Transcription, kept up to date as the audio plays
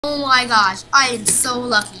Oh my gosh, I am so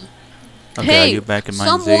lucky. Okay, Hey, are you back in minez?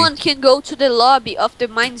 someone can go to the lobby of the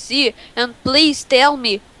minez and please tell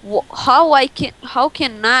me how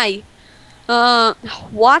can I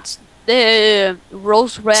what's the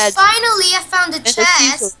rose red Finally, I found a and the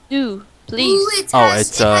scissors chest. do, Ooh, please. it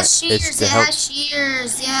has It's shears. to It help. has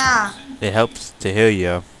shears. Yeah. It helps to heal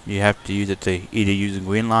you. You have to use it to either use a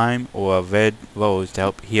green lime or a red rose to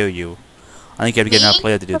help heal you. I think you have to get another Me?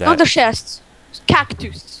 player to do I that. found the chest.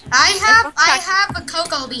 Cactus. I have a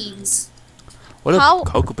cocoa beans, What How are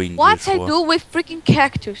cocoa beans what used I for? do with freaking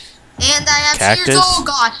cactus? and I have shears. Cactus? Oh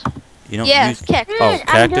god. You don't Yeah, use. cactus. Oh, Dude,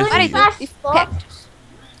 I'm cactus. doing What I You do use. with slash cactus?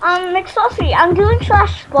 McSaucy, I'm doing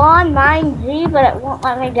slash spawn minez, but it won't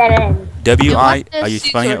let me get in. W And what I. the Are you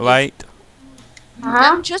spelling it scissor do? right?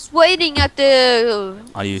 I'm just waiting at the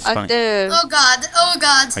Are you spelling? Oh god. Oh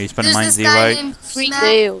god. Are you spelling There's this minez guy right? named Smack.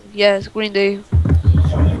 Greendale. Yes, Greendale.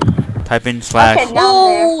 Type in slash. Okay, now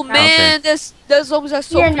Oh there. man, the zombies are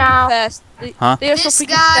so Here freaking now. fast. Huh? They are so This freaking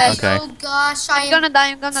guy. fast. Okay. Oh gosh, I I'm am gonna die,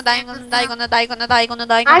 I'm gonna die, I'm gonna die, gonna die, gonna die, gonna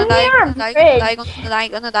die, I'm gonna die, near a gonna die, bridge. gonna die,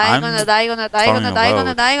 gonna die, I'm gonna die, gonna die, following gonna a die, gonna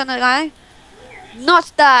road. die, gonna die.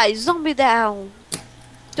 Not die, zombie down.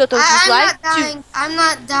 Total I'm dislike. not dying. I'm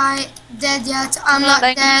not dead yet. I'm Gonna not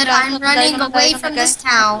die, dead. gonna die, I'm gonna die, running gonna die, away gonna from die, this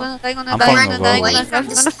town. gonna die, gonna I'm die, following gonna a die, road. gonna Away die, from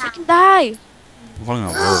this gonna town. freaking die. I'm following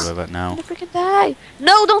a road right now. Gonna freaking die.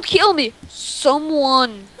 No, don't kill me.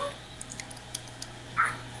 Someone.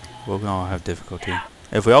 We're gonna have difficulty.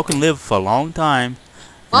 If we all can live for a long time,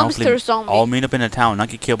 and hopefully Monster zombie. all meet up in a town, not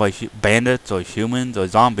get killed by bandits or humans or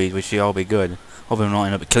zombies, we should all be good. Hopefully we don't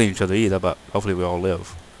end up killing each other either, but hopefully we all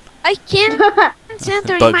live. I can't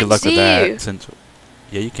enter in But my good luck with zoo. that, since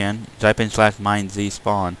yeah, you can. Type in slash minez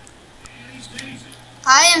spawn.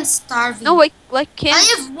 I am starving. No, I I can't.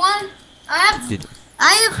 have one. Did,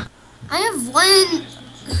 I have one.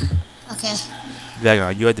 Okay. Dragon,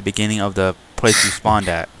 are you at the beginning of the place you spawned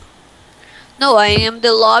at? No, I am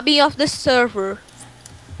the lobby of the server.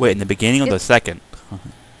 Wait, in the beginning or the second?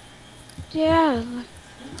 Yeah.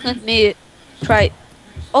 Let me try.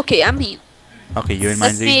 Okay, I'm in. Okay, you're in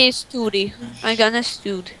Let minez. me study. I'm gonna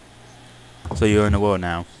study. So you're in the world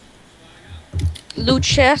now. Loot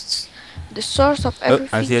chests. The source of Oh,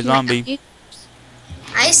 everything. I see a you zombie. need.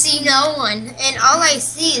 I see no one, and all I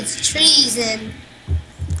see is trees and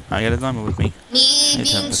I got a zombie with me. me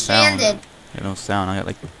It's being the sound. stranded. Got no sound. I got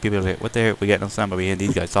like people like, what the heck? We got no sound, but we hear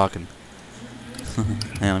these guys talking.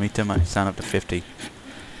 Hang on, let me turn my sound up to 50.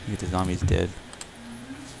 Get the zombies dead.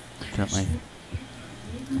 Turn up my.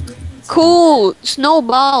 Cool.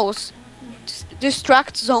 Snowballs.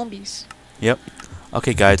 Distract zombies. Yep.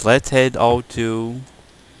 Okay, guys, let's head all to.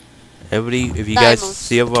 Everybody, if you guys Diamonds.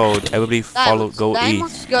 see a road, everybody follow, go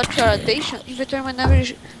Diamonds east. got your attention. Inventory whenever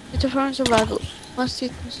you interfere survival. Must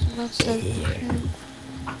it not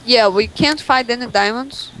Yeah, we can't find any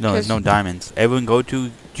diamonds. No, there's no diamonds. Everyone go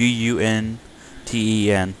to GUNTEN.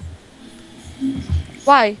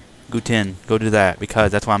 Why? Guten. Go to that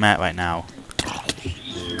because that's where I'm at right now.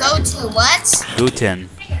 Go to what? Guten.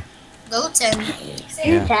 Goten.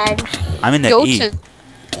 Yeah. Dead. I'm in the Goten.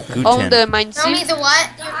 E. On the Guten. mine Tell me the what?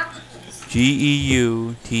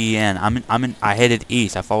 GEUTEN. I headed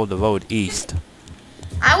east. I followed the road east.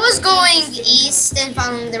 I was going east and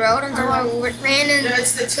following the road until I ran into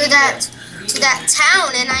that town,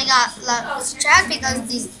 and I got lost track because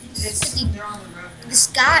this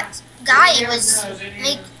guy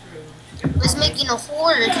was making a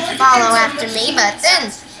horde to follow after me. But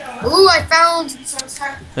then, ooh, I found.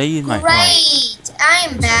 They use my. Great! I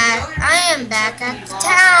am back at the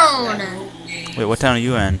town. Wait, what town are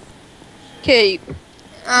you in? Okay.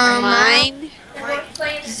 Um, Mine.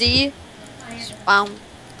 Z. Spawn.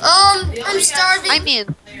 I'm starving. I'm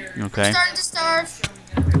in. Okay. I'm starting to starve.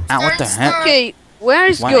 Ah, what the heck? Okay. Where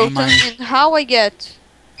is Why am Goten I- and how I get?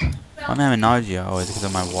 I'm having nausea. Oh, is it because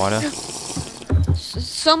of my water?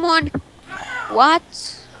 Someone. What?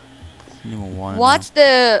 I need more water. What's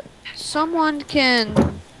the? Someone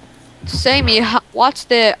can say me what's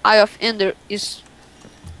the Eye of Ender is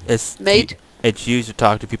now. It's made? It's used to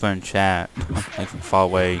talk to people in chat, like from far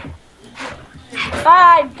away.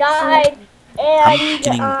 I died. I'm And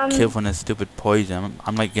getting killed from this stupid poison.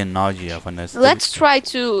 I'm like getting nausea from this. Let's try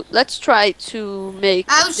to make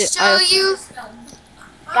I'll the show Eye of- you.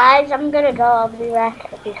 guys, I'm gonna go. I'll be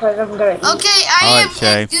back because I'm gonna eat. Okay, I Alright, am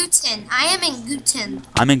Shay. in Guten. I am in Guten.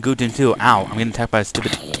 I'm in Guten too. Ow! I'm getting attacked by a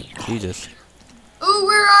stupid. Jesus. Oh,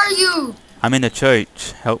 where are you? I'm in the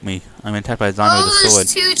church. Help me. I'm attacked by a zombie Oh, with a there's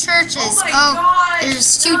sword. 2 churches. Oh,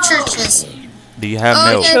 there's 2 churches. Do you have Oh,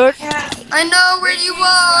 milk? yeah. Church. I know where you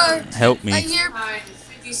are. Help I me. hear.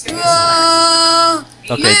 Whoa.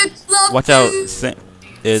 Okay. Lick Watch out. Fluffy.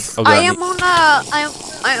 is. Oh I god. am on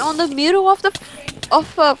I'm on the middle of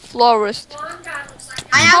a forest.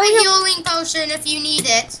 I have How a you- healing potion if you need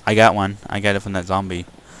it. I got one. I got it from that zombie.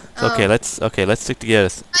 So Oh. let's stick together.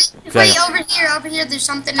 Wait, over here, there's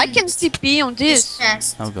something I in can TP on this this.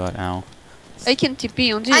 chest. Oh god, ow. I can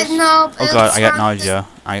TP on I this. know. Oh god, it's I got not- nausea.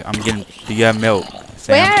 I'm getting. Do you have milk,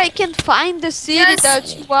 Sam? Where I can find the city Yes.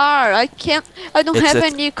 that you are? I can't. I don't It's have a-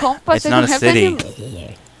 any compass. it's I not don't a have city.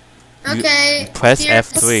 any. Okay. Press here.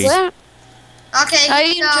 F3. Where? Okay, I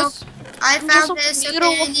here you am go. just. I I'm just found on this. the Okay,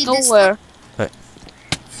 middle I of need this. nowhere.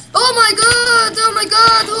 Oh my god! Oh my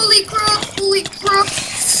god! Holy crap! Holy crap!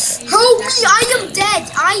 Holy! I am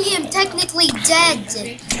dead. I am technically dead.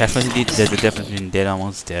 Definitely, there's a difference between dead and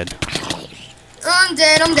almost dead. I'm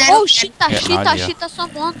dead. I'm dead. Oh I'm shit! Yeah, nausea. Shit!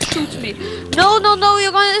 Someone shoot me! No!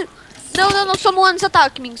 You're gonna. No! Someone's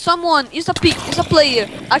attacking me. Someone is a player.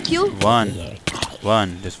 A kill.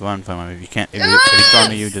 Run, just run from him. If you can't, if he's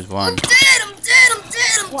throwing you, just run. I'm dead. I'm dead. I'm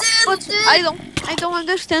dead. I'm dead. But I'm dead. I don't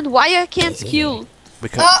understand why I can't kill.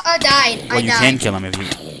 Because Oh, I died. well, I you died. can kill him if you.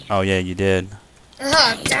 Oh yeah, you did.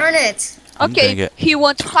 Darn it. I'm gonna Okay, get- he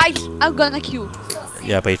wants fight. I'm gonna kill.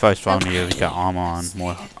 Yeah, but he's probably stronger than you. He's got armor on,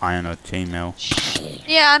 more iron or chainmail.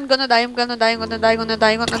 Yeah, I'm gonna die. I'm gonna freaking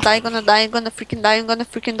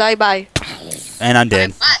die. Bye. And I'm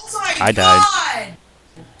dead. What? I died.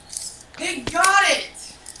 They got it!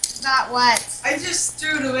 Got what? I just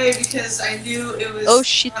threw it away because I knew it was. Oh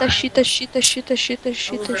shit.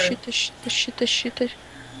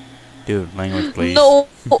 Dude, language, please. No.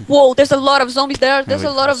 Whoa, there's a lot of zombies there. There's a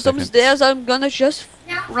wait lot a of zombies second. there. So I'm gonna just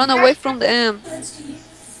run away from them.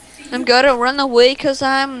 I'm gonna run away because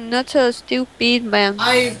I'm not a stupid man.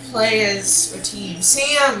 I play as a team.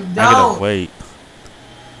 Sam, I gotta don't! wait.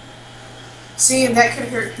 Sam, that could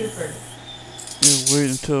hurt Cooper. Yeah, wait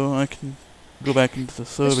until I can go back into the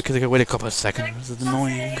server because I gotta wait a couple of seconds. This is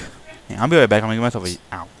annoying. Yeah, I'll be right back. I'm gonna give myself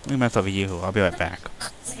a. Ow. I'm gonna give myself a yoo-hoo. I'll be right back.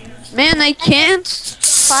 Man, I can't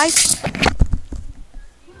fight.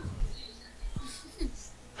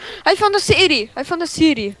 I found a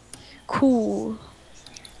city. Cool.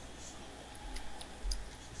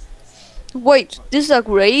 Wait, this is a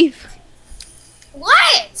grave?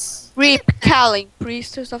 What? Rip Calling,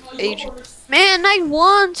 Priestess of Age. Man, I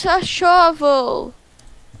want a shovel.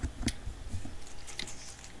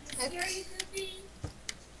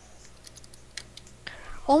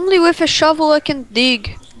 Only with a shovel I can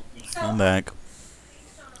dig. I'm back.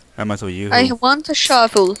 I myself a yoo-hoo. I want a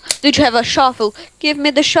shovel. Did you have a shovel? Give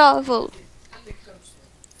me the shovel.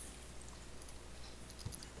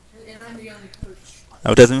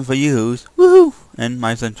 Oh, doesn't for yoo-hoos. Woohoo! And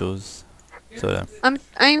my essentials. So,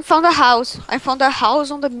 I found a house. I found a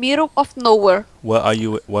house on the middle of nowhere. where are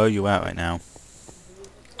you at right now?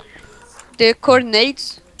 The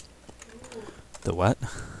coordinates. The what?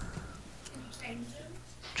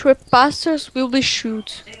 Trespassers will be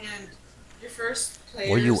shot. And your first players.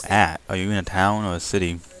 Where you at? Are you in a town or a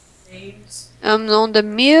city? Names. I'm on the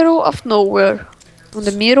middle of nowhere. On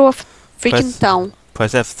the middle of freaking Press- town.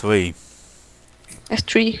 Press F3.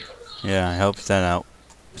 S3. Yeah, it helps that out.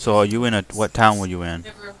 So are you in a, what town were you in?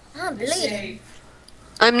 Never I'm bleeding. say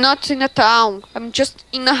I'm not in a town. I'm just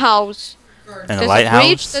in a house. bird. In a There's lighthouse? a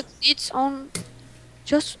bridge that it's on.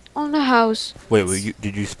 Just on the house. Wait,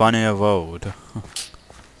 did you spawn in a road?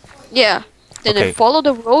 Yeah. Then I Okay. follow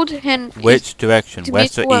the road and Which direction? to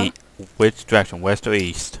West meet or where? east? Which direction? West or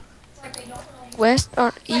east? it's west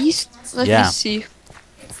or east. Let Yeah. me see.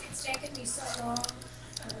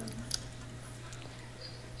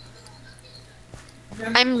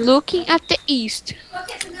 I'm looking at the east.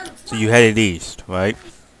 So you headed east, right?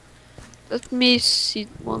 Let me see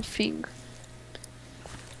one thing.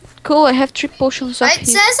 Cool, I have 3 potions up It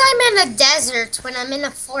here. says I'm in a desert when I'm in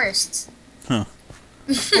a forest.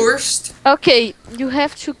 Forced. Okay, you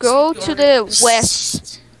have to go to the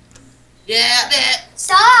west. Yeah, that.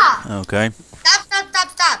 Stop! Okay.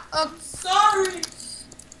 Stop. Oh, Sorry.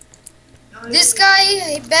 this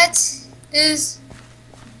guy, I bet, is...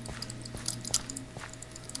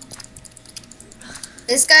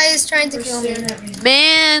 This guy is trying to kill me.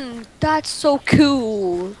 Man, that's so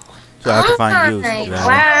cool. So I have to find you. Alright, Savannah.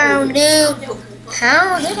 wow, dude.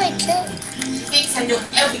 How did I kill? He thinks I know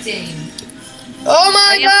everything. Oh my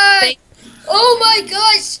I am god! fake. Oh my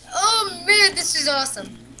gosh! Oh man, this is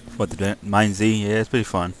awesome. What the Mine Z? Yeah, it's pretty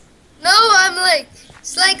fun. No, I'm like,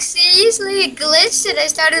 it's like seriously it glitched and I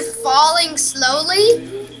started falling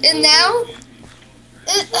slowly, and now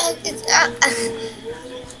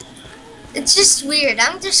it's just weird.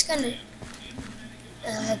 I'm just gonna.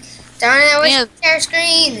 Darn it! I wish Man. I share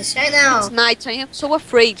screens right now. It's night. I am so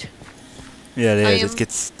afraid. Yeah, it I is. am- It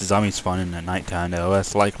gets the zombies spawning at nighttime. They're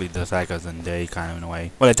less likely to attack us in day, kind of in a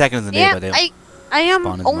way. Well, they attack us in the day, Yeah, but they don't I am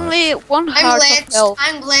spawn as only much. one I'm heart of glitched. health.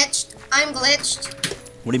 I'm glitched. I'm glitched.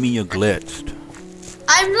 What do you mean you're glitched?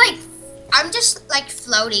 I'm just like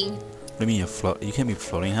floating. What do you mean you're float? You can't be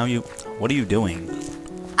floating. How you? What are you doing?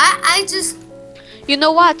 I just. You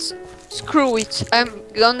know what? Screw it. I'm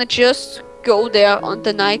gonna just go there on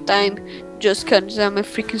the nighttime just cause I'm a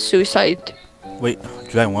freaking suicide. Wait,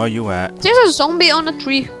 Dragon, where are you at? There's a zombie on a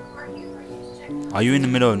tree. Are you in the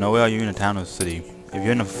middle of nowhere? Or are you in a town or city? If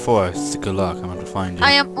you're in a forest, good luck. I'm about to find you.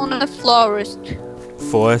 I am on a forest.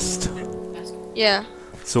 Forest? Yeah.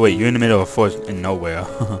 So wait, you're in the middle of a forest in nowhere.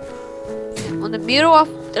 On the middle of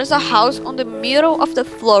there's a house on the middle of the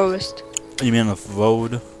forest. You mean on the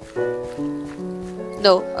road?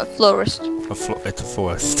 No, a florist. It's a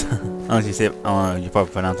forest. Unless you say, you're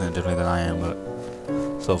probably pronouncing it differently than I am,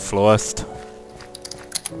 but so forest.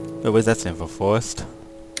 Wait, what does that stand for? Forest?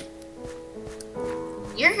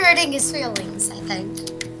 You're hurting his feelings, I think.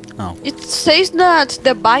 Oh, It says that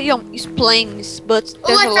the biome is plains, but Oh,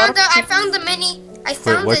 there's a lot of I found the mini. I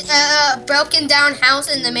found what? a broken down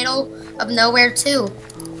house in the middle of nowhere too.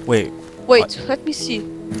 wait. Wait, let me see.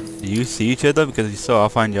 Do you see each other? Because you saw, I'll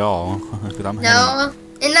find y'all. Because I'm heading- No,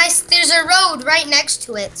 and there's a road right next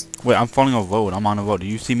to it. Wait, I'm falling a road. I'm on a road. Do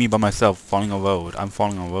you see me by myself falling a road? I'm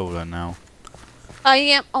falling a road right now. I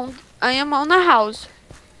am on a house.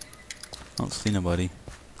 I don't see nobody.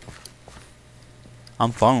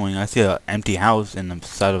 I'm following. I see an empty house in the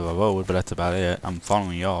side of a road, but that's about it. I'm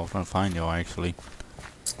following y'all. I'm trying to find y'all, actually.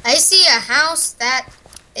 I see a house that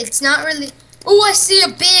it's not really. Oh, I see a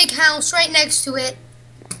big house right next to it.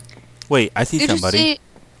 Wait, I see Did you somebody. see?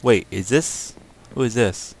 Wait, is this? Who is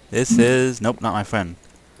this? This is... Nope, not my friend.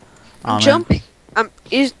 I'm Aw, man. jumping.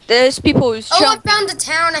 There's people who's Oh, I jumping. found the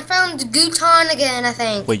town. I found Guton again, I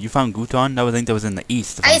think. Wait, you found Guton? I think that was in the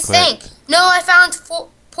east, if I I'm correct. think. No, I found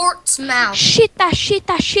Portsmouth. Shita.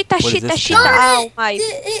 What is this No, town? Oh my.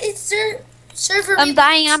 it's server. I'm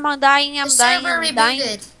dying, I'm dying, The I'm server dying, I'm dying.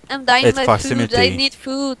 rebooted. I'm dying It's my food. proximity. I need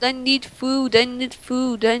food. I need food. I need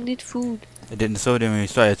food. I need food. It didn't so didn't really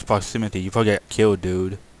start. It's proximity. You probably got killed,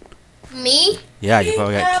 dude. Me? Yeah, you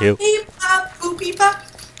probably got killed. Beep, pop, boopy, pop.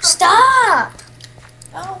 Stop!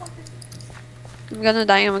 Oh. I'm gonna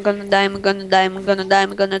die. I'm gonna die. I'm gonna die. I'm gonna die.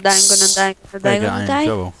 I'm gonna die. I'm gonna die. I'm Wait, gonna I'm in die.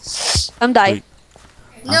 trouble. I'm dying. Wait.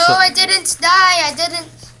 No, so- I didn't die. I didn't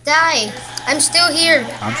die. I'm still here.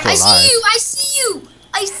 I'm still I alive. see you. I see you.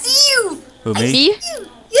 I see you. Who, I me? see you.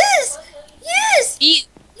 Yes. Yes. Me?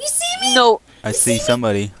 You see me? No. I see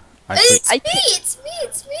somebody. I see. It's me. It's me.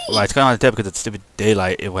 It's me. Well, it's kind of hard to tell because it's stupid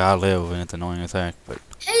daylight where I live and it's annoying as heck. But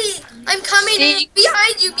Hey, I'm coming in Six,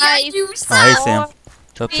 behind you. Behind you. oh, hey Stop. Sam,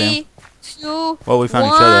 what's up, Sam? 3, 2, Well, we found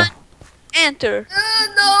each 1. other. Enter.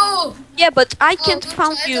 No. Yeah, but I Oh, can't we'll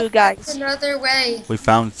find try you to guys. find Another way.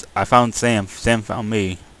 I found Sam. Sam found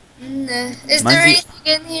me. Is Mine's there the- anything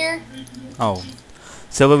in here? Oh,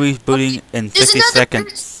 silver rebooting in There's 60 another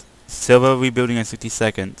seconds. Silver rebuilding in 60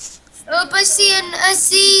 seconds. Oh, I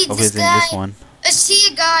see Okay, this then guy. this one. I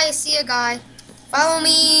see a guy. Follow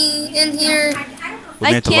me in here. We're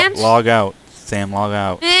I going to can't. log out. Sam, log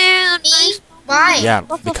out. Man, Me? Why? Yeah,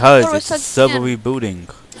 What the because fuck it's was silver that? rebooting.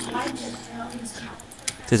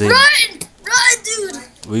 It's a Run! Run, dude!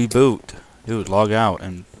 reboot. Dude, log out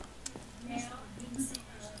and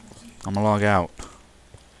I'm gonna log out.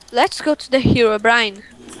 let's go to the hero Brian.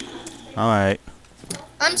 Alright.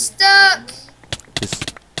 I'm stuck.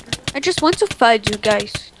 Just I just want to fight you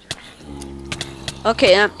guys.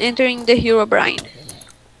 Okay, I'm entering the hero Brian.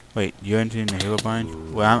 wait, you're entering the hero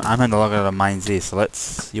bind? Well, I'm gonna log out of minez, so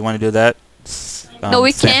let's you wanna do that? No,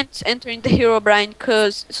 we Sam- can't enter in the hero Brian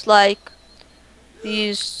because it's like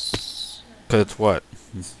these. Cause it's what?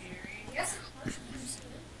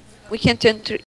 We can't enter